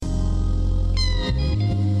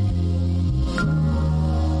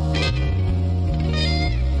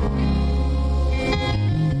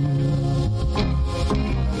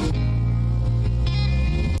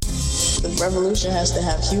revolution has to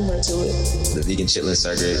have humor to it. The vegan chitlin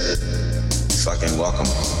circuit, fucking welcome.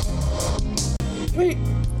 Wait,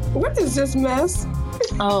 what is this mess?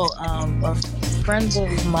 Friends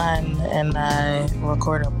of mine and I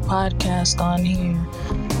record a podcast on here.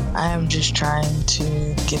 I am just trying to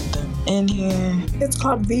get them in here. It's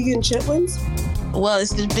called Vegan Chitlins? Well,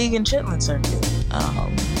 it's the vegan chitlin circuit.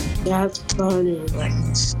 That's funny. Let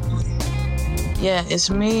me see. Yeah, it's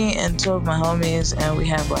me and two of my homies, and we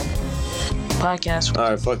have like a podcast. All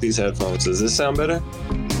right, fuck these headphones. Does this sound better?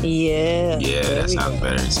 Yeah. Yeah, that sounds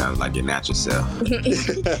better. It sounds like your natural self.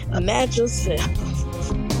 Natural self.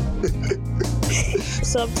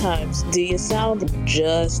 Sometimes, do you sound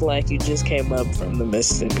just like you just came up from the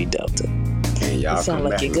Mississippi Delta? And y'all you sound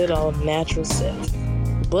like your good old natural self.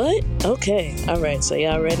 But, okay. All right, so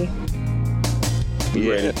y'all ready?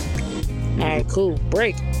 Yeah. All right, cool.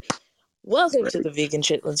 Break. Welcome to the Vegan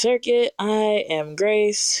Chitlin Circuit. I am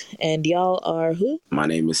Grace, and y'all are who? My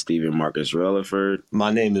name is Stephen Marcus Rutherford.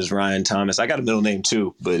 My name is Ryan Thomas. I got a middle name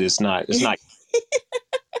too, but it's not.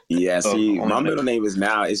 Yeah, see, my middle name is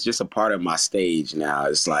now, it's just a part of my stage now.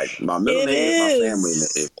 It's like, my middle name is my family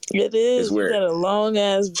name. It is. It's weird. You got a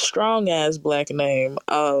long-ass, strong-ass black name.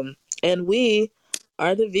 And we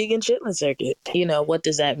are the Vegan Chitlin Circuit. You know, what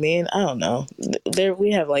does that mean? I don't know.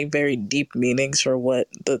 We have like very deep meanings for what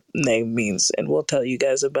the name means, and we'll tell you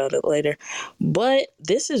guys about it later. But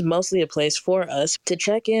this is mostly a place for us to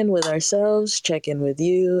check in with ourselves, check in with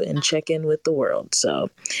you, and check in with the world. So,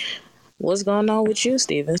 what's going on with you,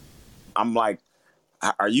 Steven? I'm like,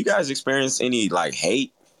 are you guys experiencing any like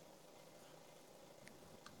hate?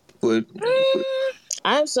 But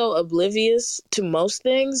I'm so oblivious to most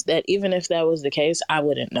things that even if that was the case, I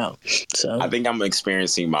wouldn't know. So I think I'm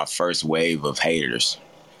experiencing my first wave of haters.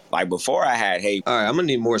 Like before I had hate. all right, I'm gonna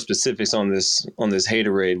need more specifics on this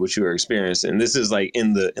haterade, which you are experiencing. This is like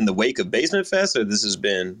in the wake of Basement Fest, or this has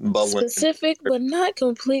been bubbling. specific, but not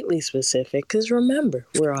completely specific. Because remember,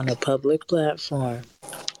 we're on a public platform.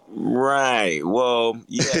 Right. Well,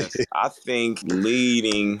 yes, I think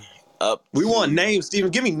leading up. We want names,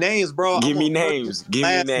 Steven. Give me names, bro. Give me names. Give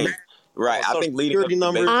me names. Right. I think leading up to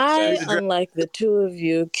numbers. I, Basement Fest- unlike the two of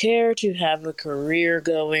you, care to have a career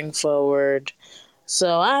going forward.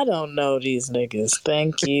 So I don't know these niggas.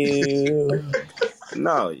 Thank you.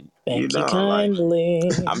 No. Thank you like, kindly.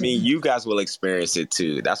 I mean, you guys will experience it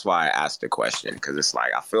too. That's why I asked the question, because it's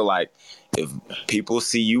like, I feel like if people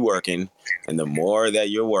see you working, and the more that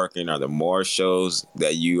you're working, or the more shows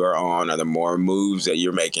that you are on, or the more moves that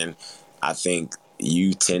you're making, I think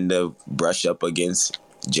you tend to brush up against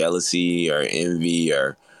jealousy or envy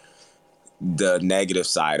or the negative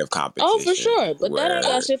side of competition. Oh, for sure. But that ain't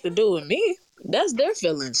got shit to do with me. That's their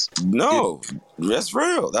feelings. No, that's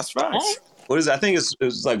real. That's facts. What is it? I think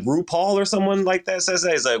it's like RuPaul or someone like that says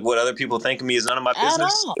that. It's like, what other people think of me is none of my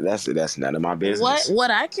business. That's none of my business.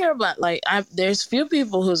 What I care about, like, there's few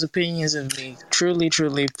people whose opinions of me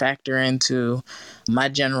truly factor into my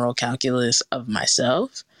general calculus of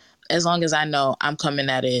myself. As long as I know I'm coming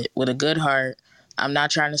at it with a good heart, I'm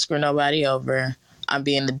not trying to screw nobody over. I'm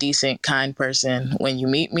being a decent, kind person when you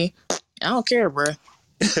meet me. I don't care, bro.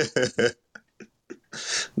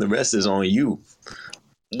 The rest is on you.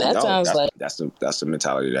 Sounds like that's the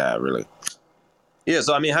mentality to have, really. Yeah,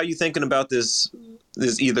 so I mean, how are you thinking about this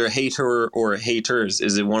either hater or haters?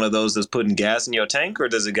 Is it one of those that's putting gas in your tank, or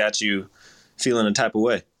does it got you feeling a type of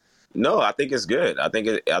way? No, I think it's good. I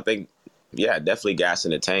think yeah, definitely gas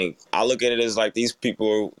in the tank. I look at it as like these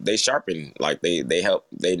people, they sharpen, like they help,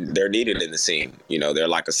 they're needed in the scene. You know, they're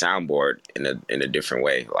like a soundboard in a different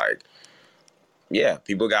way. Like, yeah,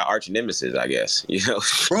 people got arch nemesis, I guess. You know,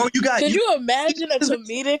 bro, Could you imagine a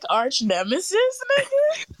comedic arch nemesis,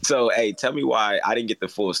 nigga? So, hey, tell me why I didn't get the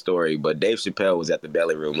full story, but Dave Chappelle was at the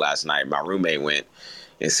Belly Room last night. My roommate went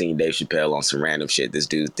and seen Dave Chappelle on some random shit. This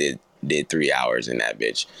dude did 3 hours in that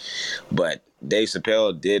bitch. But Dave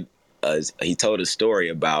Chappelle he told a story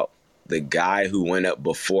about the guy who went up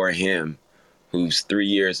before him, who's 3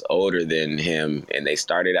 years older than him, and they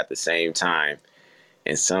started at the same time,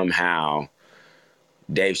 and somehow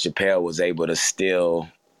Dave Chappelle was able to steal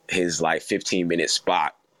his like 15-minute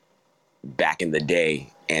spot back in the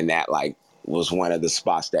day, and that like was one of the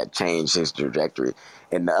spots that changed his trajectory.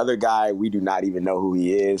 And the other guy, we do not even know who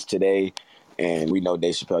he is today, and we know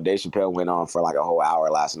Dave Chappelle. Dave Chappelle went on for like a whole hour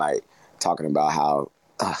last night talking about how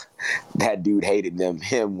that dude hated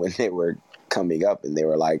him when they were coming up, and they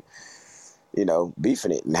were like, you know,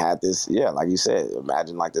 beefing it, and had this, yeah, like you said,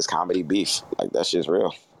 imagine like this comedy beef. Like, that shit's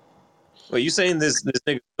real. Well, you saying this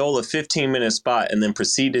nigga stole a 15-minute spot and then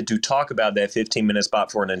proceeded to talk about that 15-minute spot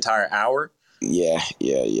for an entire hour? Yeah.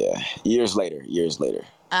 Years later.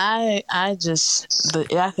 I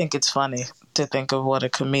think it's funny to think of what a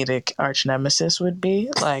comedic arch nemesis would be.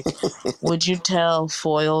 Like, would you tell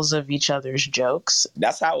foils of each other's jokes?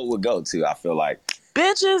 That's how it would go too. I feel like.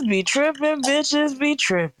 Bitches be tripping, bitches be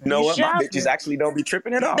tripping. You know what? My Shopping. bitches actually don't be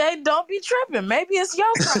tripping at all. They don't be tripping. Maybe it's your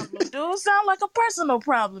problem, dude. Sound like a personal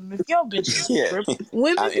problem if your bitches be tripping.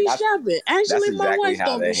 Women be shopping. Actually, my wife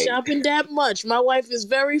don't be shopping that much. My wife is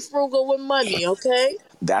very frugal with money, okay?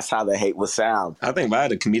 That's how the hate would sound. I think if I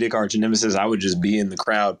had a comedic arch nemesis, I would just be in the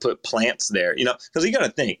crowd, put plants there, you know, because you got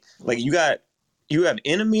to think, like you have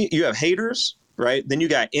haters, right? Then you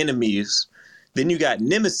got enemies, then you got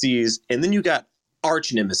nemesis, and then you got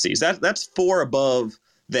arch nemesis. That's 4 above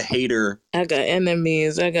the hater. I got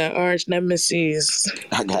enemies. I got arch nemesis.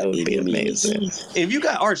 I got enemies. If you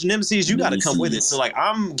got arch nemesis, you got to come with it. So like,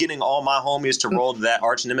 I'm getting all my homies to roll to that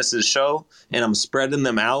arch nemesis show, and I'm spreading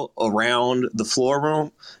them out around the floor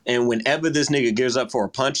room. And whenever this nigga gears up for a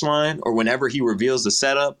punchline, or whenever he reveals the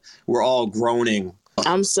setup, we're all groaning.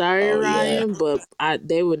 I'm sorry, Ryan, but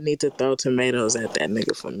they would need to throw tomatoes at that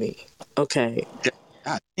nigga for me. Okay.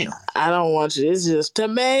 God damn. I don't want you. It's just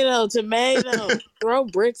tomato. Throw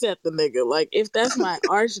bricks at the nigga. Like, if that's my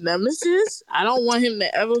arch nemesis, I don't want him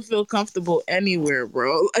to ever feel comfortable anywhere,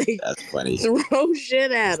 bro. Like, that's funny. Throw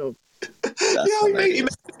shit at him. He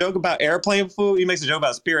makes a joke about airplane food. He makes a joke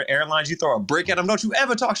about Spirit Airlines. You throw a brick at him. Don't you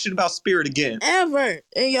ever talk shit about Spirit again. Ever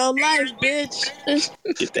in your life, bitch.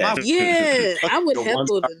 Get that. Yeah, I would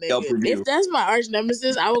heckle the nigga. If that's my arch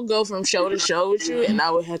nemesis, I would go from show to show with you, and I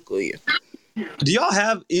would heckle you. Do y'all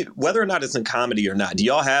have, whether or not it's in comedy or not, do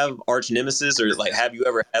y'all have arch nemesis, or like have you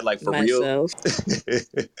ever had, like, for myself?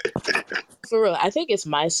 For real, I think it's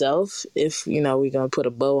myself, if we're gonna put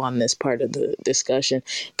a bow on this part of the discussion,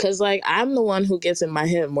 because like I'm the one who gets in my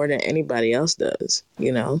head more than anybody else does,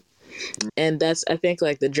 and that's, I think,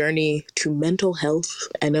 like the journey to mental health.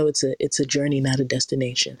 I know it's a journey, not a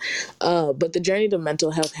destination, but the journey to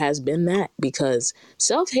mental health has been that, because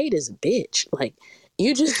self-hate is a bitch. Like,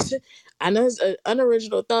 you just I know it's an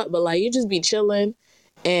unoriginal thought, but like, you just be chilling,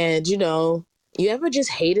 and you ever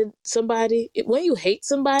just hated somebody? When you hate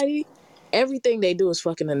somebody, everything they do is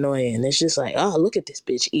fucking annoying. It's just like, oh, look at this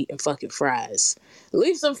bitch eating fucking fries.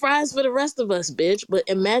 Leave some fries for the rest of us, bitch. But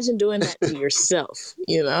imagine doing that to yourself,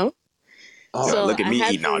 Oh, so look at me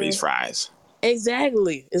eating all these fries.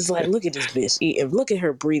 Exactly. It's like, look at this bitch eating. Look at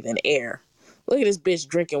her breathing air. Look at this bitch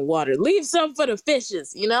drinking water. Leave some for the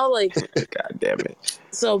fishes, like. God damn it.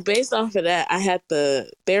 So based off of that,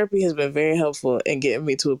 therapy has been very helpful in getting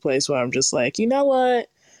me to a place where I'm just like, you know what?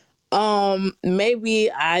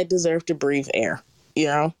 Maybe I deserve to breathe air.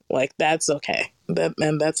 Like, that's okay.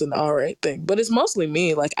 That's an all right thing. But it's mostly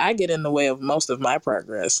me. Like, I get in the way of most of my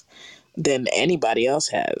progress than anybody else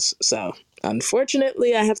has. So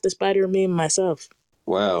unfortunately, I have to spider meme myself.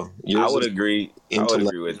 Wow. I would agree. I would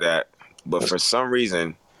agree with that. But for some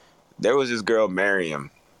reason, there was this girl,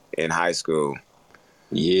 Miriam, in high school.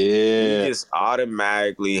 Yeah. We just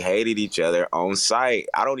automatically hated each other on sight.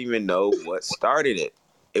 I don't even know what started it.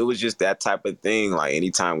 It was just that type of thing. Like,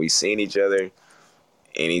 anytime we seen each other,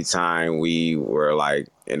 anytime we were like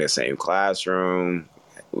in the same classroom,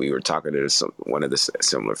 we were talking to one of the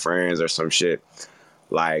similar friends or some shit.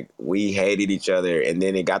 Like, we hated each other. And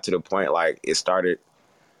then it got to the point, like, it started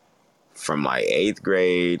from like 8th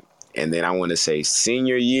grade. And then I want to say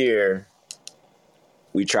senior year,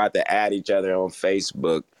 we tried to add each other on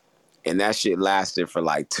Facebook, and that shit lasted for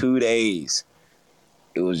like 2 days.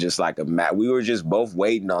 It was just like we were just both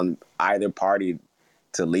waiting on either party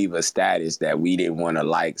to leave a status that we didn't want to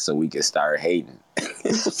like so we could start hating. And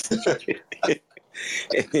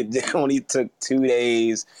it only took 2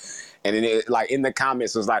 days. And then it, like, in the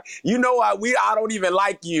comments was like, I don't even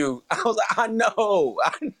like you. I was like, I know.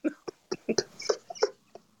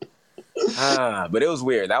 But it was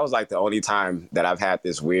weird. That was like the only time that I've had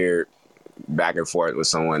this weird back and forth with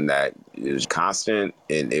someone that is constant,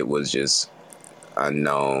 and it was just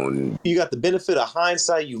unknown. You got the benefit of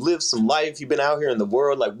hindsight. You lived some life. You've been out here in the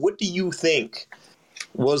world. Like, what do you think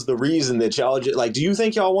was the reason that y'all just, like, do you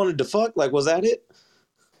think y'all wanted to fuck? Like, was that it?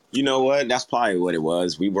 You know what? That's probably what it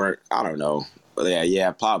was. We weren't, I don't know.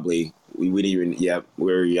 Yeah, probably. We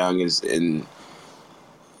were young and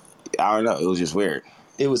I don't know. It was just weird.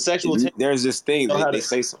 It was sexual. There's this thing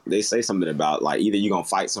they say something about, like, either you're gonna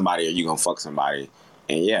fight somebody or you're gonna fuck somebody.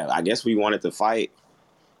 And yeah, I guess we wanted to fight.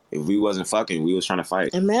 If we wasn't fucking, we was trying to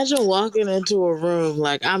fight. Imagine walking into a room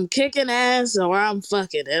like, I'm kicking ass or I'm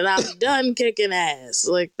fucking, and I'm done kicking ass.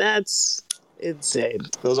 Like, that's insane.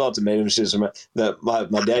 Those ultimatum shits. That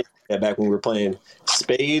my dad had back when we were playing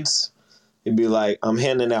spades. It'd be like, I'm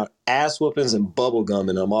handing out ass whoopings and bubble gum,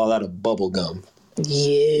 and I'm all out of bubble gum.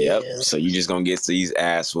 Yeah. Yep. So you just gonna get these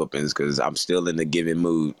ass whoopings because I'm still in the giving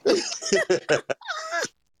mood.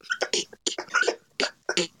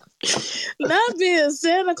 Not being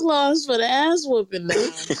Santa Claus for the ass whooping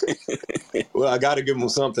now. Well, I got to give them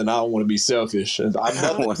something. I don't want to be selfish. I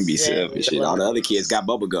don't want to be selfish. Shit. All the other kids got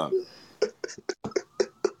bubble gum.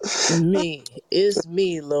 Me. It's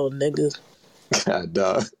me, little nigga. God,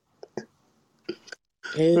 dog.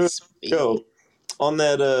 It's me. Yo, on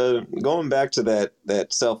that, going back to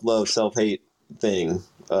that self-love, self-hate thing,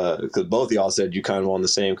 because both of y'all said you kind of on the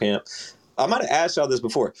same camp. I might have asked y'all this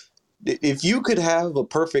before. If you could have a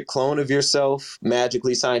perfect clone of yourself,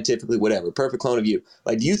 magically, scientifically, whatever, perfect clone of you,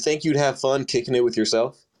 like, do you think you'd have fun kicking it with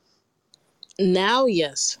yourself? Now,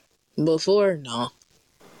 yes. Before, no.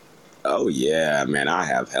 Oh yeah, man, I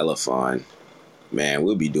have hella fun. Man,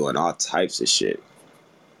 we'll be doing all types of shit.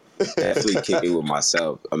 Definitely kick it with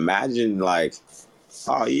myself. Imagine like,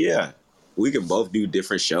 oh yeah, we could both do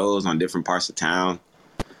different shows on different parts of town,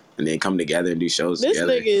 and then come together and do shows This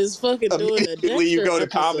together. nigga is fucking doing a Dexter you go to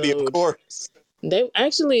episode. comedy, of course. They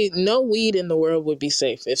actually, no weed in the world would be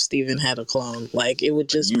safe if Steven had a clone. Like, it would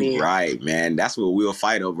just be... You right, man. That's what we'll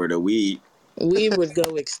fight over, the weed. Weed would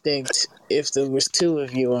go extinct if there was two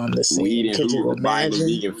of you on the scene. Weed and Could who you will buy the imagine?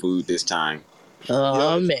 vegan food this time.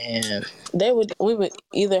 Oh, man. We would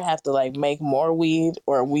either have to, like, make more weed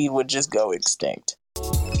or weed would just go extinct.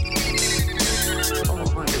 Losing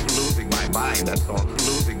my mind, that's all.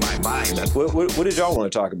 Losing my mind. What did y'all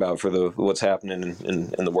want to talk about for what's happening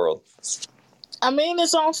in the world? I mean,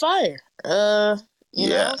 it's on fire. You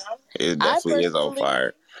know? It definitely is on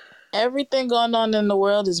fire. Everything going on in the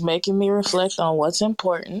world is making me reflect on what's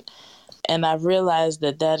important. And I've realized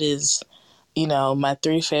that is, you know, my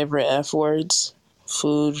 3 favorite F words: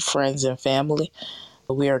 food, friends, and family.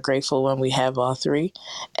 We are grateful when we have all 3.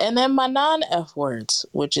 And then my non-F words,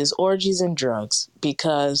 which is orgies and drugs,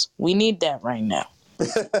 because we need that right now.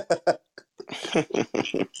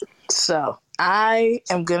 So I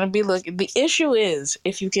am going to be looking. The issue is,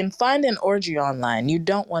 if you can find an orgy online, you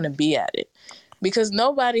don't want to be at it. Because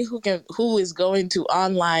nobody who is going to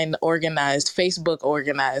online organized, Facebook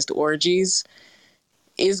organized orgies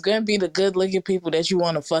is going to be the good looking people that you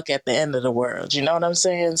want to fuck at the end of the world. You know what I'm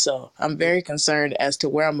saying? So I'm very concerned as to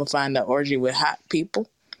where I'm going to find an orgy with hot people.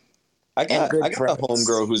 I got a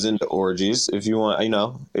homegirl who's into orgies. If you want,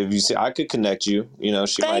 if you see, I could connect you. She might.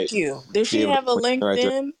 Thank you. Does she have a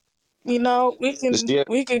LinkedIn? You know,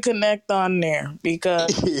 we can connect on there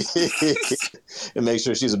because and make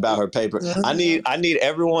sure she's about her paper. Mm-hmm. I need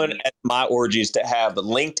everyone at my orgies to have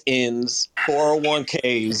LinkedIn's,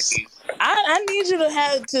 401ks. I need you to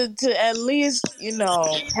have to at least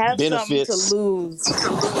have benefits. Something to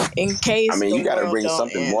lose in case. I mean, you got to bring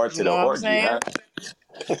something more to the orgy, huh?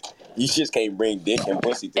 You just can't bring dick and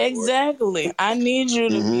pussy to exactly. The I need you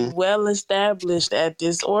to be well established at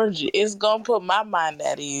this orgy. It's gonna put my mind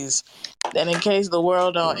at ease that in case the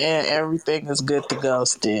world don't end, everything is good to go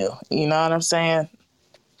still. You know what I'm saying?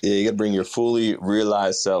 Yeah, you got to bring your fully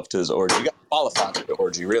realized self to this orgy. You got to qualify for the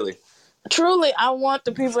orgy, really. Truly, I want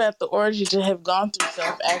the people at the orgy to have gone through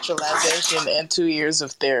self-actualization and 2 years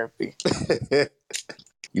of therapy.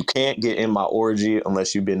 You can't get in my orgy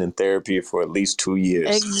unless you've been in therapy for at least 2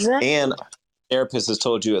 years. Exactly. And a therapist has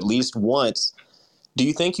told you at least once. Do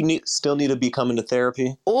you think you still need to be coming to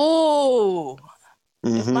therapy? Ooh.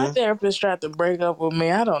 If my therapist tried to break up with me,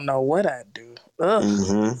 I don't know what I'd do.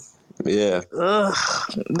 Ugh. Yeah. Ugh.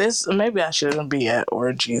 Maybe I shouldn't be at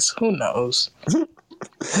orgies. Who knows?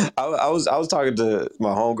 I was talking to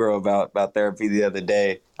my homegirl about therapy the other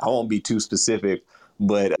day. I won't be too specific,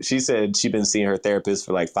 but she said she'd been seeing her therapist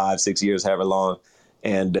for like 5-6 years, however long,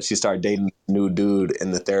 and she started dating a new dude,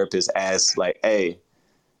 and the therapist asked, like, hey,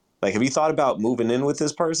 like, have you thought about moving in with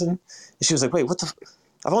this person? And she was like, wait,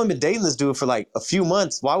 I've only been dating this dude for like a few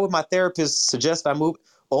months. Why would my therapist suggest I move?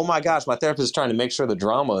 Oh my gosh, my therapist is trying to make sure the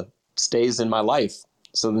drama stays in my life.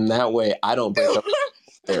 So then that way I don't break up with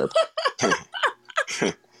therapy.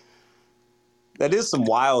 That is some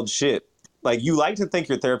wild shit. Like, you like to think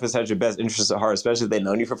your therapist has your best interests at heart, especially if they've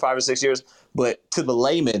known you for 5 or 6 years. But to the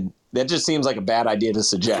layman, that just seems like a bad idea to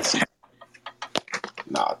suggest.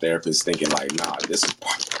 Nah, therapist thinking like,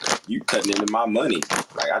 you cutting into my money.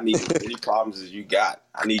 Like, I need as many problems as you got.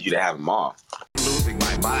 I need you to have them all. Losing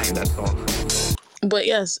my mind, that's all. But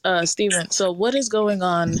yes, Steven, so what is going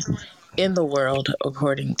on in the world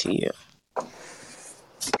according to you?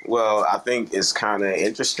 Well, I think it's kind of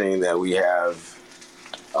interesting that we have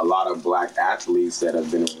a lot of black athletes that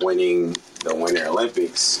have been winning the Winter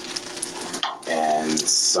Olympics. And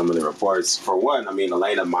some of the reports, for one, I mean,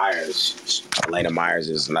 Elena Myers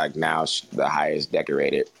is like now the highest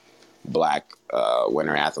decorated black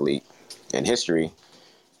winter athlete in history.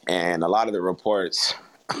 And a lot of the reports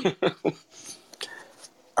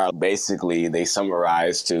are basically, they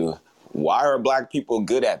summarize to, why are black people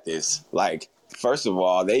good at this? Like, first of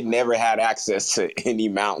all, they never had access to any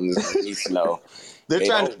mountains or any snow. They're They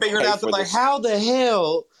trying to don't figure it pay out. They're for like, this. how the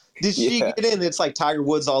hell did she Yeah. get in? It's like Tiger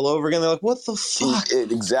Woods all over again. They're like, what the fuck?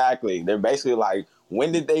 Exactly. They're basically like,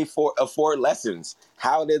 when did they afford lessons?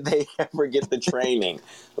 How did they ever get the training?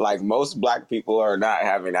 Like, most black people are not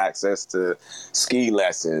having access to ski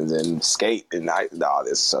lessons and skate and all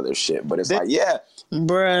this other shit. But it's like, yeah.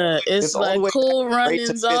 Bruh, it's all the like way Cool back straight to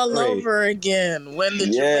Runnings fifth all grade. over again. When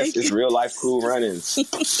did you Yes, make it's it? real life Cool Runnings.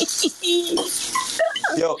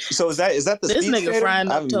 Yo, so is that the This speed nigga skater? frying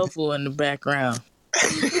up tofu in the background.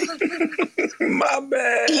 My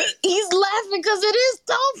bad. He's laughing because it is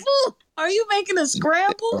tofu. Are you making a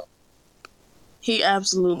scramble? He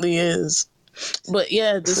absolutely is. But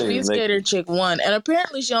yeah, the speed skater chick won. And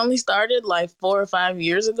apparently she only started like 4 or 5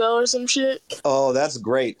 years ago or some shit. Oh, that's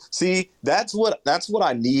great. See, that's what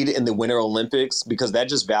I need in the Winter Olympics, because that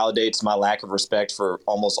just validates my lack of respect for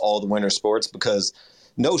almost all the winter sports. Because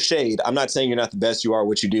no shade, I'm not saying you're not the best, you are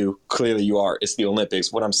what you do. Clearly you are. It's the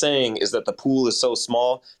Olympics. What I'm saying is that the pool is so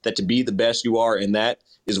small that to be the best you are in that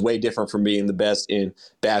is way different from being the best in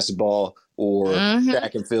basketball or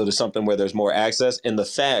track and field or something where there's more access. And the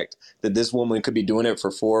fact that this woman could be doing it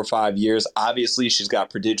for 4 or 5 years, obviously she's got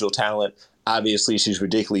prodigious talent. Obviously, she's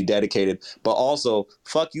ridiculously dedicated, but also,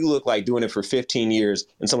 fuck you look like doing it for 15 years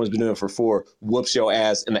and someone's been doing it for 4, whoops your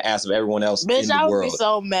ass in the ass of everyone else Bitch, in the I would world. be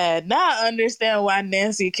so mad. Now I understand why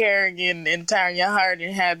Nancy Kerrigan and Tanya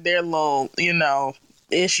Harding had their little,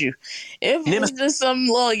 issue. If it was just some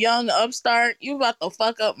little young upstart, you about to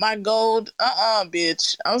fuck up my gold.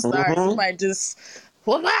 Bitch. I'm sorry. You might just,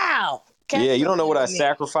 wow. Yeah, you don't know what I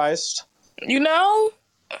sacrificed.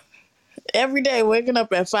 Every day waking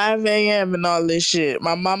up at 5 a.m. and all this shit.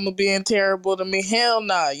 My mama being terrible to me. Hell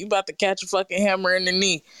nah. You about to catch a fucking hammer in the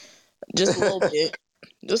knee. Just a little bit.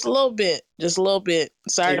 Just a little bit. Just a little bit.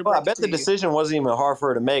 Sorry to break I bet it the to you. decision wasn't even hard for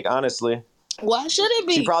her to make, honestly. Why should it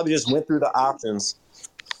be? She probably just went through the options.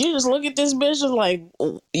 You just look at this bitch and like,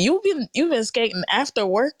 you've been skating after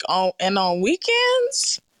work on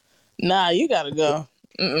weekends? Nah, you gotta go.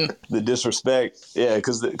 Mm-mm. The disrespect. Yeah,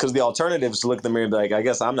 because the alternative is to look at the mirror and be like, I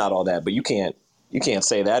guess I'm not all that, but you can't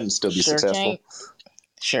say that and still be successful.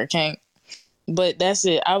 Sure can't. But that's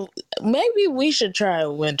it. Maybe we should try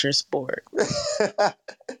a winter sport.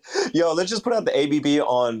 Yo, let's just put out the ABB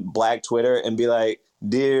on Black Twitter and be like,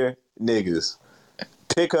 dear niggas,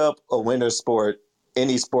 pick up a winter sport.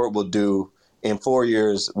 Any sport will do. In 4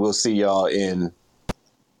 years, we'll see y'all in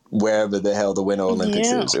wherever the hell the Winter Olympics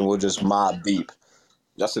is, and we'll just mob deep.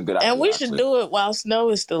 That's a good idea. And we should do it while snow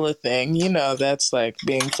is still a thing. That's like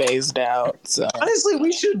being phased out. So honestly,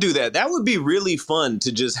 we should do that. That would be really fun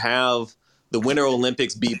to just have the Winter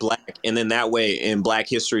Olympics be black, and then that way in Black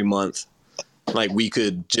History Month, like we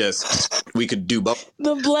could do both.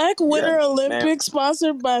 The Black Winter Olympics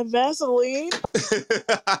sponsored by Vaseline.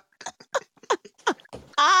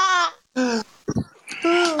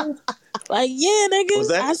 Like, yeah,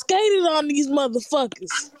 niggas, I skated on these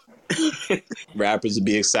motherfuckers. Rappers would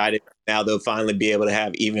be excited. Now they'll finally be able to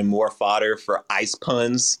have even more fodder for ice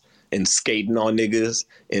puns and skating on niggas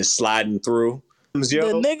and sliding through. The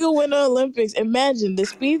nigga Winter Olympics, imagine the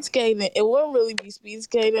speed skating. It wouldn't really be speed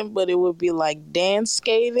skating, but it would be like dance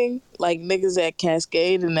skating, like niggas at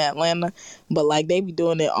Cascade in Atlanta, but like they be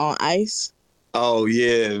doing it on ice. Oh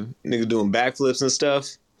yeah, nigga doing backflips and stuff.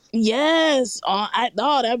 Yes,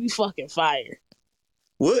 that'd be fucking fire.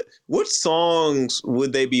 What songs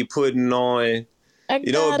would they be putting on? It'd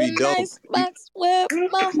be dope. Nice box where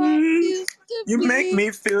my heart used to You be. make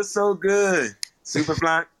me feel so good.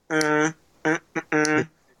 Superfly.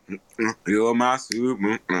 You're my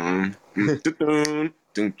super.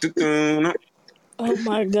 Oh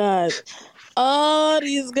my god. All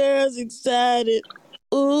these girls excited.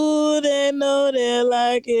 Ooh, they know they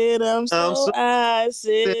like it. I'm so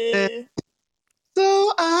icy.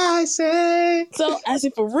 So I say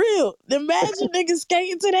For real. Imagine niggas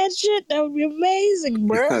skating to that shit. That would be amazing,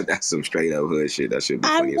 bro. That's some straight up hood shit. That should be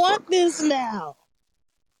funny I want this now.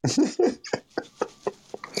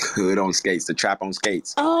 Hood on skates, the trap on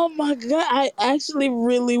skates. Oh my god, I actually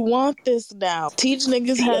really want this now. Teach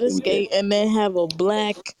niggas how to skate and then have a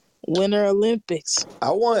Black Winter Olympics. I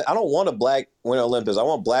don't want a Black Winter Olympics. I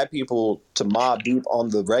want black people to mob deep on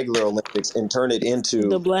the regular Olympics and turn it into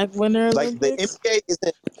the Black Winter Olympics. Like the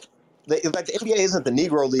NBA isn't the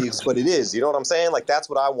Negro Leagues, but it is. You know what I'm saying? Like that's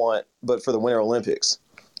what I want, but for the Winter Olympics.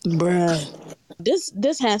 Bruh.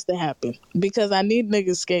 This has to happen because I need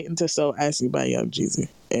niggas skating to So Icy by Young Jeezy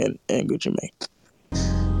and Gucci Mane.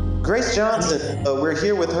 Grace Johnson, we're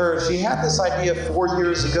here with her. She had this idea 4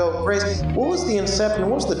 years ago. Grace, what was the inception?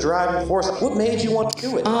 What was the driving force? What made you want to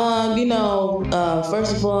do it?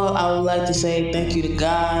 First of all, I would like to say thank you to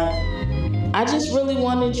God. I just really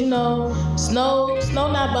wanted, snow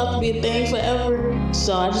not about to be a thing forever.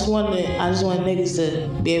 So I just wanted niggas to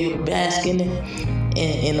be able to bask in it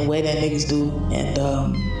in the way that niggas do. And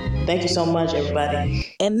thank you so much,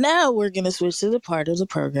 everybody. And now we're gonna switch to the part of the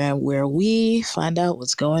program where we find out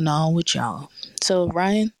what's going on with y'all. So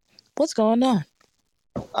Ryan, what's going on?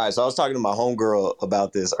 All right, so I was talking to my homegirl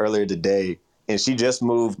about this earlier today, and she just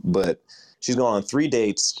moved, but she's gone on 3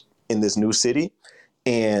 dates in this new city,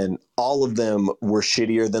 and all of them were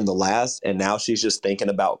shittier than the last, and now she's just thinking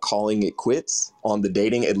about calling it quits on the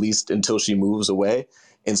dating, at least until she moves away.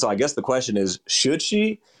 And so I guess the question is, should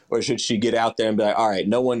she, or should she get out there and be like, all right,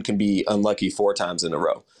 no one can be unlucky 4 times in a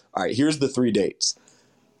row. All right, here's the 3 dates.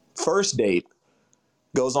 First date,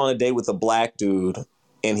 goes on a date with a black dude,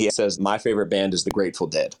 and he says, my favorite band is the Grateful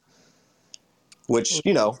Dead. Which,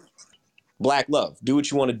 black love. Do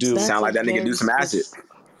what you want to do. Sound like that nigga do some acid.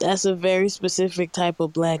 That's a very specific type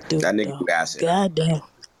of black dude. That nigga do acid. God damn.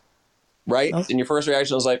 Right? And your first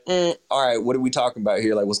reaction was like, all right, what are we talking about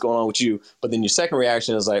here? Like, what's going on with you? But then your second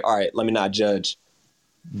reaction is like, all right, let me not judge.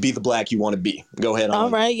 Be the black you want to be. Go ahead on. All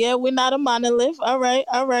right, yeah, we're not a monolith. All right.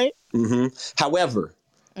 Mm-hmm.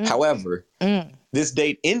 However, this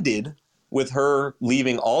date ended with her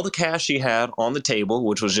leaving all the cash she had on the table,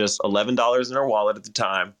 which was just $11 in her wallet at the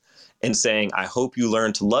time, and saying, I hope you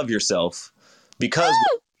learn to love yourself.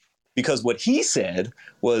 Because what he said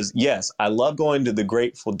was, yes, I love going to the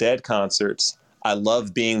Grateful Dead concerts. I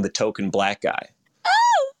love being the token black guy.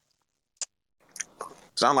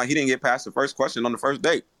 Sound like he didn't get past the first question on the first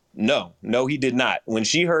date. No, he did not. When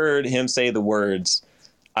she heard him say the words,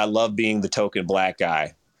 I love being the token black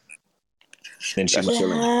guy, then she was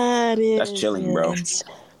chilling. That's chilling, bro.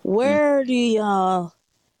 Where do y'all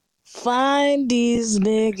find these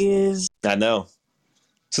niggas? I know.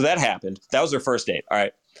 So that happened. That was her first date. All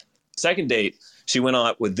right. Second date, she went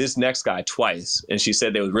on with this next guy twice, and she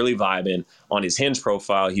said they was really vibing. On his Hinge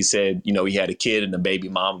profile, he said, he had a kid and a baby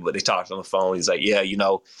mama, but they talked on the phone. He's like, yeah,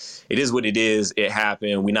 it is what it is. It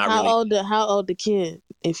happened. We not how really. How old the kid,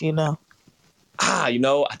 if you know? I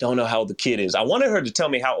don't know how old the kid is. I wanted her to tell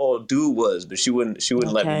me how old dude was, but she wouldn't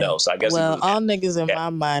let me know. So I guess all niggas in my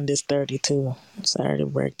mind is 32. Sorry to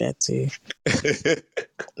break that to you.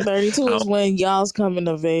 32 is when y'all's coming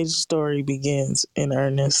of age story begins in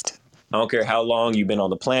earnest. I don't care how long you've been on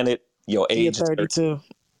the planet. Your age is 32.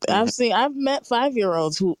 I've met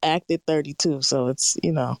 5-year-olds who acted 32, so it's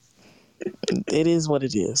it is what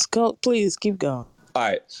it is. Go, please keep going. All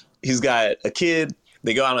right, he's got a kid.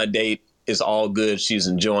 They go out on a date. It's all good. She's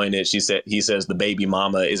enjoying it. He says the baby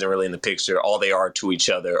mama isn't really in the picture. All they are to each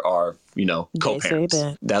other are, co-parents.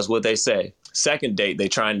 That's what they say. Second date, they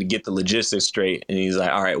trying to get the logistics straight. And he's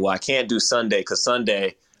like, all right, well, I can't do Sunday because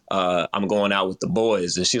Sunday I'm going out with the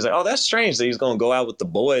boys. And she's like, oh, that's strange that he's going to go out with the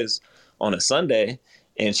boys on a Sunday.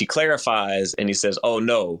 And she clarifies, and he says, oh,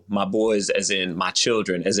 no, my boys as in my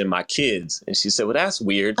children, as in my kids. And she said, well, that's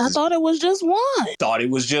weird. I thought it was just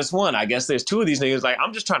one. I guess there's 2 of these niggas. Like,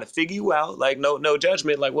 I'm just trying to figure you out. Like, no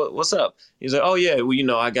judgment. Like, what's up? He's like, oh, yeah,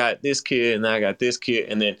 well, I got this kid and I got this kid.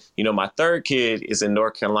 And then, my third kid is in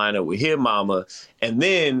North Carolina with his mama. And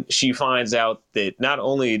then she finds out that not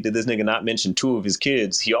only did this nigga not mention 2 of his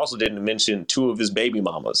kids, he also didn't mention 2 of his baby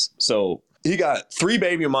mamas. So he got 3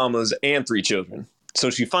 baby mamas and 3 children. So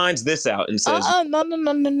she finds this out and says, "No.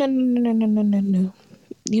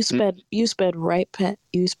 You sped right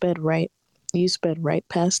past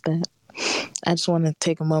that. I just want to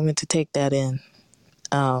take a moment to take that in.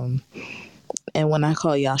 And when I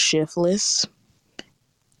call y'all shiftless,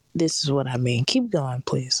 this is what I mean. Keep going,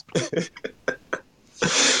 please."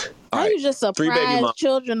 How you just surprise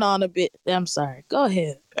children on a bit? I'm sorry. Go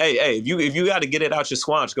ahead. Hey, if you got to get it out your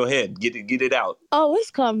squanch, go ahead. Get it out. Oh, it's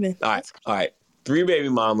coming. All right. 3 baby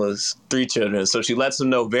mamas, 3 children. So she lets them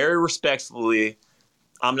know very respectfully,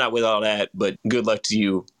 I'm not with all that, but good luck to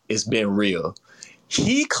you. It's been real.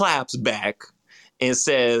 He claps back and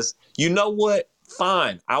says, you know what?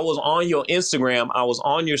 Fine. I was on your Instagram. I was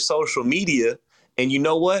on your social media. And you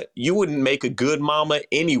know what? You wouldn't make a good mama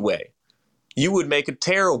anyway. You would make a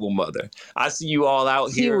terrible mother. I see you all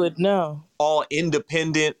out here. You would know. All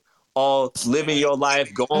independent, all living your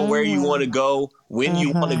life, going where you want to go, when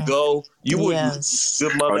you want to go. You wouldn't.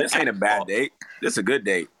 Good mother. Oh, this ain't a bad date. This is a good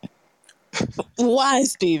date. Why,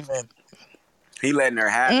 Steven? He letting her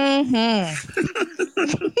have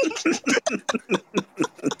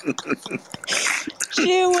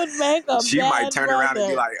She would make a She bad might turn around and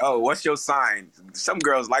be mother. like, "Oh, what's your sign?" Some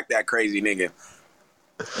girls like that crazy nigga.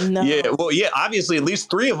 No. Yeah, well, yeah, obviously at least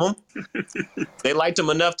 3 of them. They liked him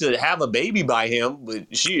enough to have a baby by him,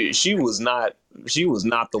 but she was not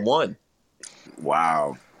the one.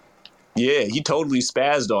 Wow. Yeah, he totally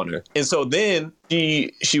spazzed on her. And so then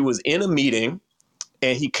she was in a meeting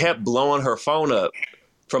and he kept blowing her phone up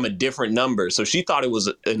from a different number. So she thought it was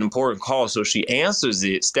an important call. So she answers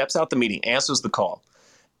it, steps out the meeting, answers the call.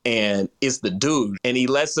 And it's the dude. And he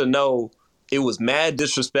lets her know it was mad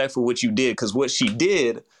disrespectful what you did. Because what she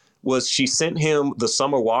did was she sent him the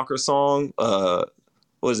Summer Walker song. What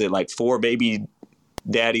was it, like 4 Baby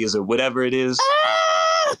Daddies or whatever it is?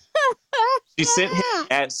 She sent him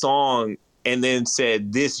that song and then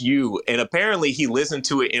said, "This you." And apparently he listened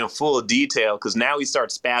to it in full detail because now he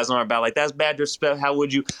starts spazzing on her about like, "That's bad disrespect. How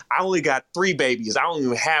would you? I only got 3 babies. I don't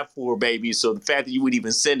even have 4 babies. So the fact that you would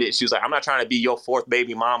even send it," she was like, "I'm not trying to be your 4th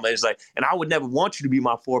baby mama." It's like, and I would never want you to be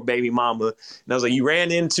my 4th baby mama. And I was like, you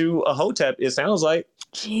ran into a hotep, it sounds like.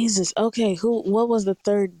 Jesus. Okay. What was the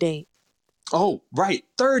 3rd date? Oh, right.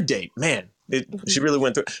 3rd date. Man. She really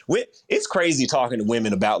went through. It's crazy talking to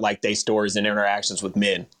women about like their stories and interactions with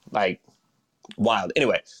men. Like, wild.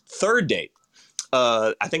 Anyway, 3rd date.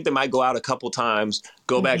 I think they might go out a couple times,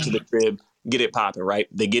 go back to the crib, get it popping, right?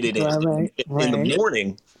 They get it in. Right. In the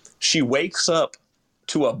morning, she wakes up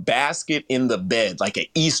to a basket in the bed, like an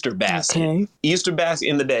Easter basket. Okay. Easter basket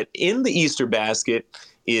in the bed. In the Easter basket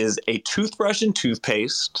is a toothbrush and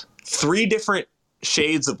toothpaste, 3 different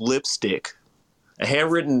shades of lipstick, a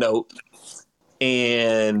handwritten note,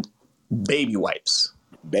 and baby wipes.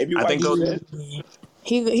 Baby wipes. I think those.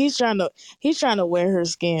 He's trying to wear her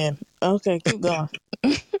skin. Okay, keep going.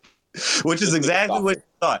 Which is exactly what she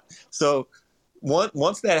thought. So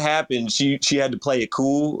once that happened, she had to play it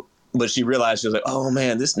cool, but she realized she was like, "Oh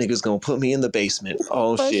man, this nigga's gonna put me in the basement."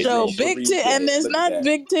 Oh For shit! sure, Yeah, and it's look not at that.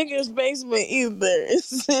 Big Tigger's basement either.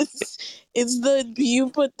 It's the you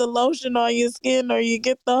put the lotion on your skin or you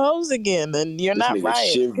get the hose again, and you're This not nigga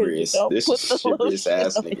right because you chivalrous. don't This put is the chivalrous lotion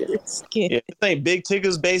ass on nigga. your skin. Yeah, this ain't Big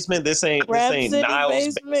Tigger's basement. This ain't Crab City Niles'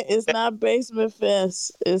 basement. It's not Basement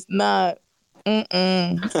Fest. It's not.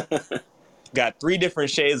 Got 3 different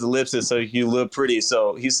shades of lipstick so you look pretty.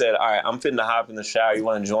 So he said, "All right, I'm fitting to hop in the shower. You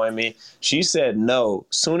want to join me?" She said no.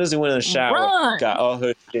 Soon as he went in the shower, Run. got all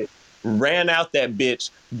her shit, ran out that bitch.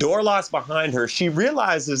 Door locks behind her. She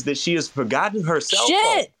realizes that she has forgotten her cell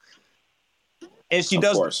phone. Shit. And she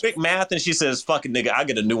does quick math and she says, "Fuck it, nigga, I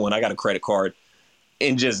get a new one. I got a credit card."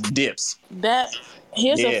 And just dips.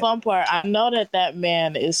 Here's the fun part. I know that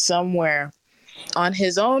man is somewhere on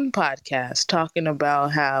his own podcast talking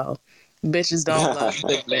about how bitches don't love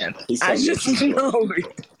big men. I just know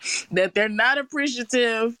that they're not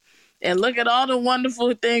appreciative, and look at all the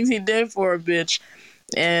wonderful things he did for a bitch.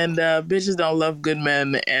 And bitches don't love good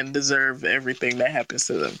men and deserve everything that happens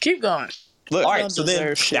to them. Keep going. Look, all right, so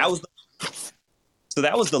then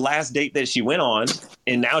that was the last date that she went on,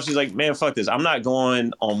 and now she's like, "Man, fuck this. I'm not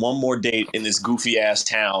going on one more date in this goofy ass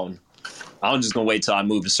town. I'm just gonna wait till I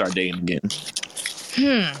move to start dating again."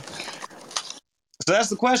 So that's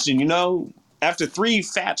the question, after 3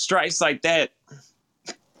 fat strikes like that,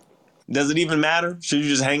 does it even matter? Should you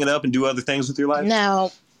just hang it up and do other things with your life?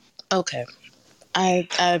 Now, okay.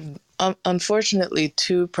 I'm unfortunately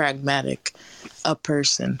too pragmatic a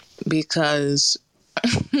person because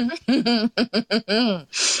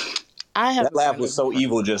I have that laugh was so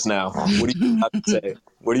evil just now. What are you about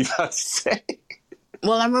to say?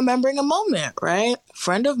 Well, I'm remembering a moment, right?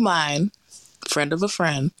 Friend of mine, friend of a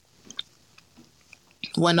friend,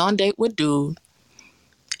 went on date with dude,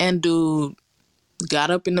 and dude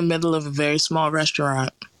got up in the middle of a very small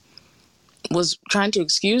restaurant, was trying to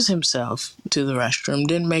excuse himself to the restroom,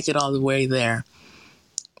 didn't make it all the way there,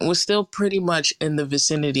 was still pretty much in the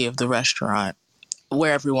vicinity of the restaurant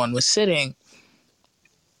where everyone was sitting,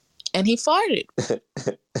 and he farted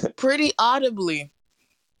pretty audibly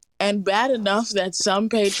and bad enough that some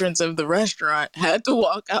patrons of the restaurant had to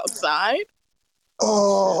walk outside.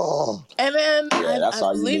 Oh. And then that's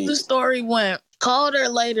I believe the story went, called her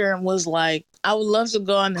later and was like, "I would love to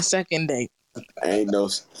go on a second date." Ain't no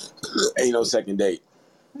second date.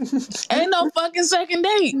 Ain't no fucking second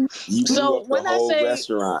date. You So when I say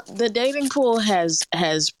restaurant. The dating pool has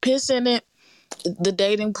piss in it, the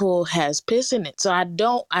dating pool has piss in it. So I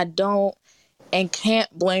don't and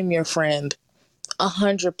can't blame your friend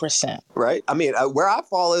 100%. Right? I mean, where I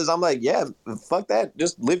fall is I'm like, yeah, fuck that.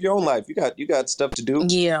 Just live your own life. You got stuff to do.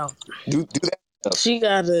 Yeah. Do that stuff. She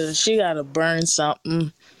gotta burn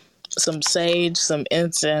something some sage, some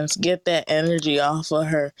incense, get that energy off of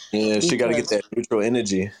her. Yeah, she got to get Because that neutral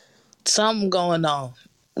energy. something going on.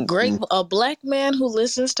 A black man who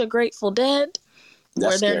listens to Grateful Dead. Were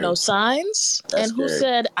That's there scary. no signs? That's And who scary.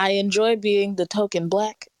 said, I enjoy being the token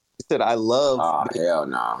black? He said, I love Oh, hell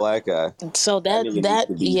no. black guy. So That nigga needs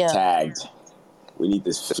to be yeah. tagged. We need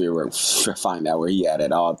to find out where he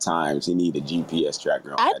at all times. He need a GPS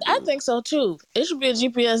tracker on that I dude. think so too. It should be a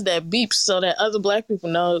GPS that beeps so that other black people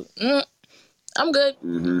know, I'm good.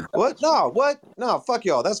 Mm-hmm. What? No, what? No, fuck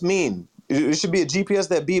y'all. That's mean. It should be a GPS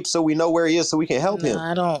that beeps so we know where he is so we can help him.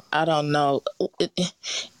 I don't know.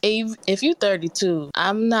 If you're 32,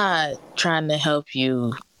 I'm not trying to help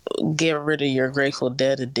you get rid of your Grateful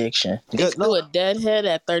Dead addiction. If you a deadhead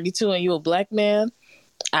at 32 and you a black man,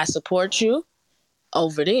 I support you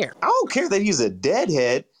over there. I don't care that he's a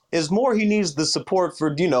deadhead. It's more he needs the support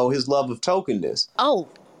for, his love of tokenness. Oh,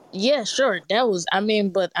 yeah, sure. Niggas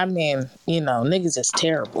is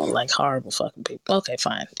terrible, like horrible fucking people. Okay,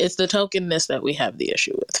 fine. It's the tokenness that we have the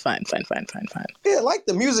issue with. Fine. Yeah, like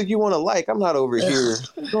the music you want to like. I'm not over here.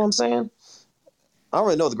 You know what I'm saying? I don't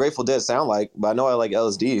really know what the Grateful Dead sound like, but I know I like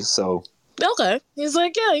LSD, so. Okay. He's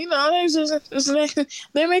like, yeah,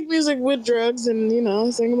 they make music with drugs and,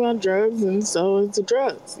 sing about drugs and so it's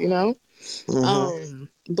drugs, Mm-hmm.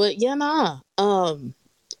 But yeah,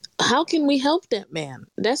 how can we help that man?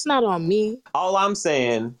 That's not on me. All I'm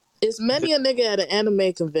saying. It's many a nigga at an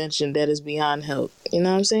anime convention that is beyond help. You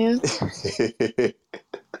know what I'm saying?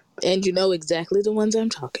 And you know exactly the ones I'm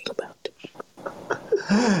talking about.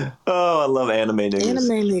 Oh, I love anime niggas.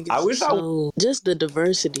 Anime niggas. I wish just the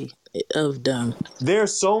diversity of them.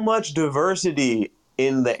 There's so much diversity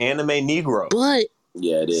in the anime Negro. But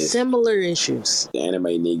yeah, it is. Similar issues. The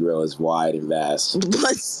anime Negro is wide and vast.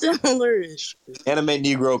 But similar issues. Anime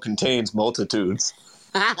Negro contains multitudes.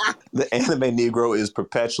 The anime Negro is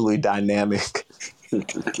perpetually dynamic.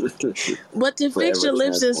 But to fix your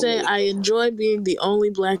lips and say, I enjoy being the only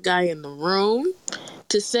black guy in the room,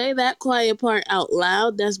 to say that quiet part out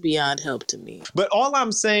loud, that's beyond help to me. But all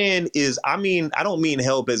I'm saying is, I don't mean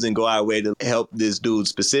help as in go out of way to help this dude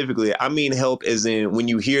specifically. I mean help as in when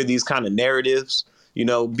you hear these kind of narratives,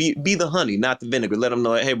 be the honey, not the vinegar. Let them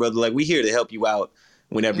know, hey, brother, like, we here to help you out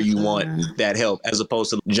whenever you want that help, as opposed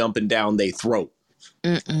to jumping down their throat.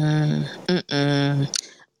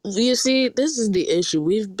 You see, this is the issue.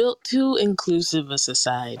 We've built too inclusive a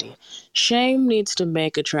society. Shame needs to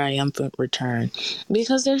make a triumphant return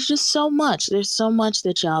because there's just so much. There's so much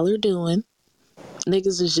that y'all are doing.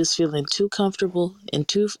 Niggas is just feeling too comfortable and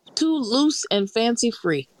too loose and fancy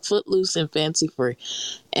free. Footloose and fancy free.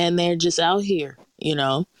 And they're just out here,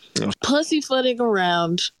 pussyfooting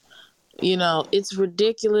around. It's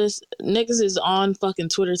ridiculous. Niggas is on fucking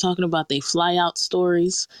Twitter talking about they fly out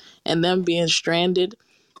stories and them being stranded.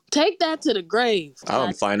 Take that to the grave.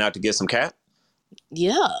 I'm flying out to get some cat.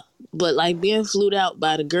 Yeah, but like being flued out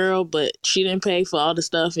by the girl, but she didn't pay for all the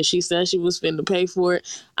stuff and she said she was finna pay for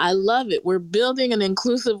it. I love it. We're building an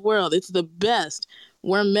inclusive world. It's the best,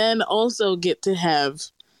 where men also get to have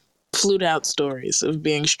flued out stories of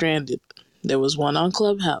being stranded. There was one on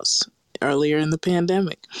Clubhouse earlier in the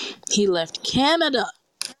pandemic. He left Canada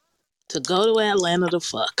to go to Atlanta to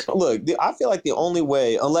fuck. Look, I feel like the only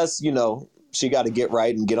way, unless, she got to get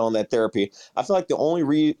right and get on that therapy, I feel like the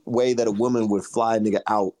only way that a woman would fly a nigga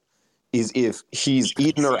out is if he's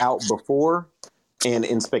eaten her out before and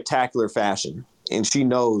in spectacular fashion. And she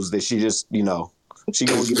knows that she just, she gonna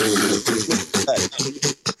get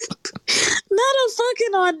Not a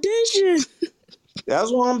fucking audition.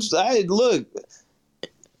 That's what I'm saying. Look,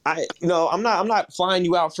 I'm not flying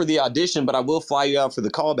you out for the audition, but I will fly you out for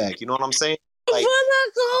the callback. You know what I'm saying? Like, for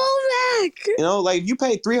the callback. Like, if you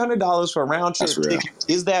pay $300 for a round trip ticket,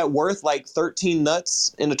 is that worth like 13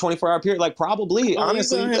 nuts in a 24-hour period? Like, probably,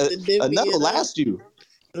 honestly, enough will last you.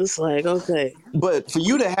 It's like, okay. But for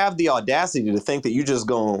you to have the audacity to think that you just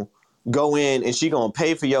gonna go in and she gonna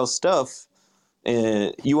pay for your stuff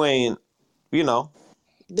and you ain't,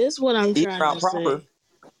 this is what I'm trying to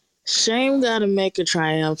say. Shame gotta make a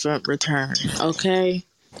triumphant return, okay?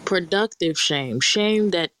 Productive shame.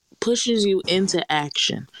 Shame that pushes you into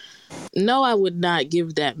action. No, I would not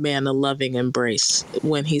give that man a loving embrace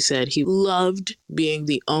when he said he loved being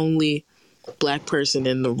the only black person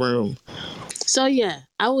in the room. So yeah,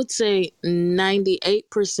 I would say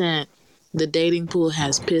 98% the dating pool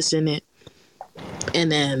has piss in it,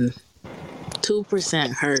 and then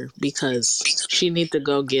 2% her because she need to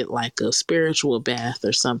go get like a spiritual bath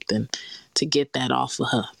or something to get that off of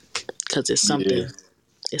her, because it's something. Yeah.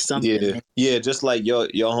 It's something. Yeah, just like your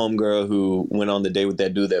homegirl who went on the date with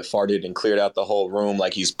that dude that farted and cleared out the whole room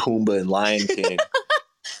like he's Pumbaa and Lion King.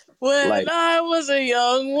 When Like- I was a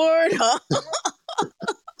young warthog.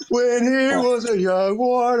 When he was a young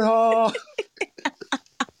warthog.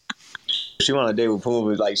 She went on a date with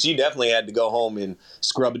Pumbaa. Like, she definitely had to go home and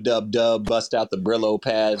scrub a dub, bust out the Brillo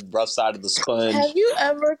pad, rough side of the sponge. Have you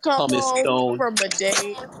ever come Pumice home stone. from a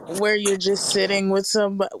date where you're just sitting with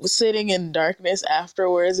somebody, sitting in darkness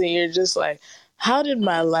afterwards, and you're just like, how did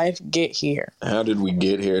my life get here? How did we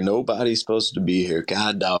get here? Nobody's supposed to be here.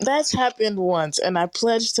 God dog. That's happened once, and I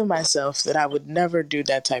pledged to myself that I would never do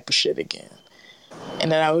that type of shit again,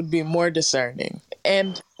 and that I would be more discerning.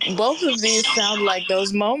 And both of these sound like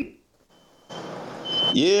those moments.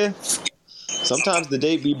 Yeah. Sometimes the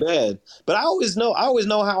date be bad. But I always know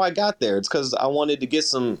how I got there. It's because I wanted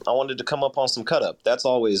to come up on some cut up. That's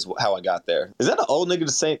always how I got there. Is that an old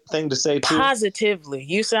nigga thing to say too? Positively.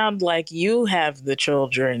 You sound like you have the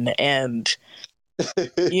children and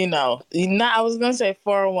I was going to say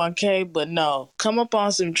 401k, but no. Come up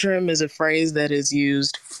on some trim is a phrase that is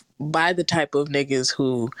used by the type of niggas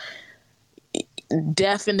who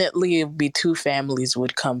definitely be two families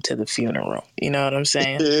would come to the funeral. You know what I'm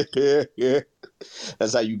saying? Yeah.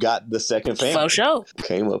 That's how you got the second family. For sure.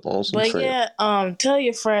 Came up on some But trim. yeah, tell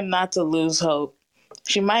your friend not to lose hope.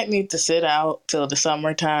 She might need to sit out till the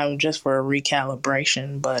summertime just for a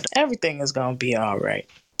recalibration, but everything is gonna be all right.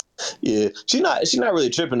 Yeah, she's not really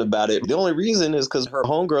tripping about it. The only reason is because her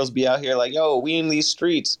homegirls be out here like, yo, we in these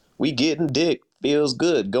streets, we getting dick, feels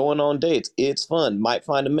good, going on dates, it's fun, might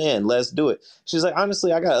find a man, let's do it. She's like,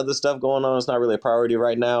 honestly, I got other stuff going on, it's not really a priority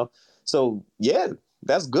right now. So yeah,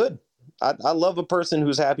 that's good. I love a person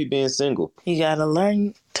who's happy being single. You gotta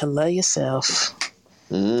learn to love yourself.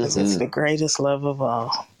 Because it's the greatest love of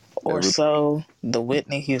all. Or so the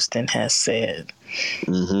Whitney Houston has said.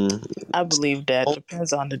 I believe that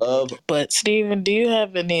depends on the day. But Steven, do you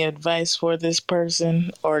have any advice for this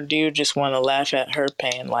person? Or do you just want to laugh at her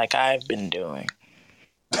pain like I've been doing?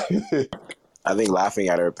 I think laughing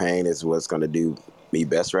at her pain is what's going to do me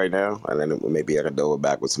best right now. And then maybe I can double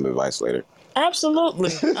back with some advice later.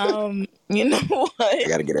 Absolutely. You know what? I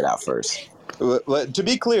got to get it out first. But to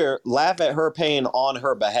be clear, laugh at her pain on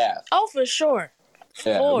her behalf. Oh, for sure.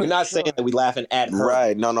 Yeah, we're not saying that we laughing at her.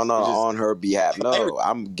 Right. No, on her behalf. No,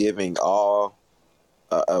 I'm giving all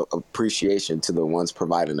appreciation to the ones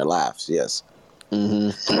providing the laughs. Yes.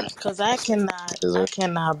 Because I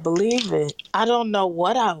cannot believe it. I don't know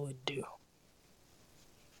what I would do.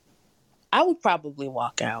 I would probably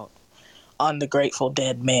walk out on the Grateful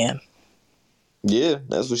Dead man. Yeah,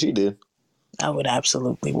 that's what she did. I would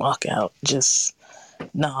absolutely walk out. Just,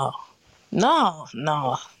 no.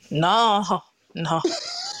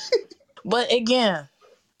 But again,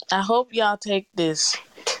 I hope y'all take this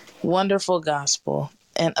wonderful gospel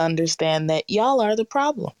and understand that y'all are the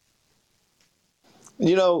problem.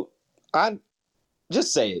 You know, I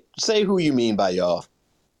just say it. Say who you mean by y'all.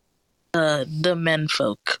 The men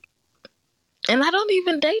folk. And I don't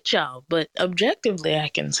even date y'all, but objectively I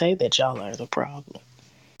can say that y'all are the problem.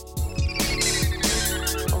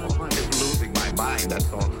 Oh, I'm just losing my mind,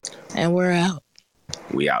 that's all. And we're out.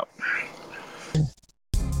 We out.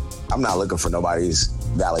 I'm not looking for nobody's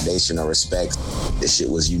validation or respect. This shit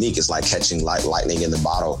was unique. It's like catching lightning in the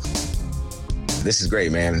bottle. This is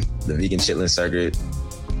great, man. The vegan chitlin circuit.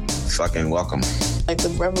 Fucking welcome. Like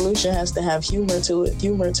the revolution has to have humor to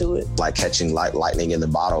it. Like catching lightning in the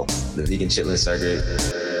bottle. The vegan chitlin circuit.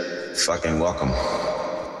 Fucking welcome.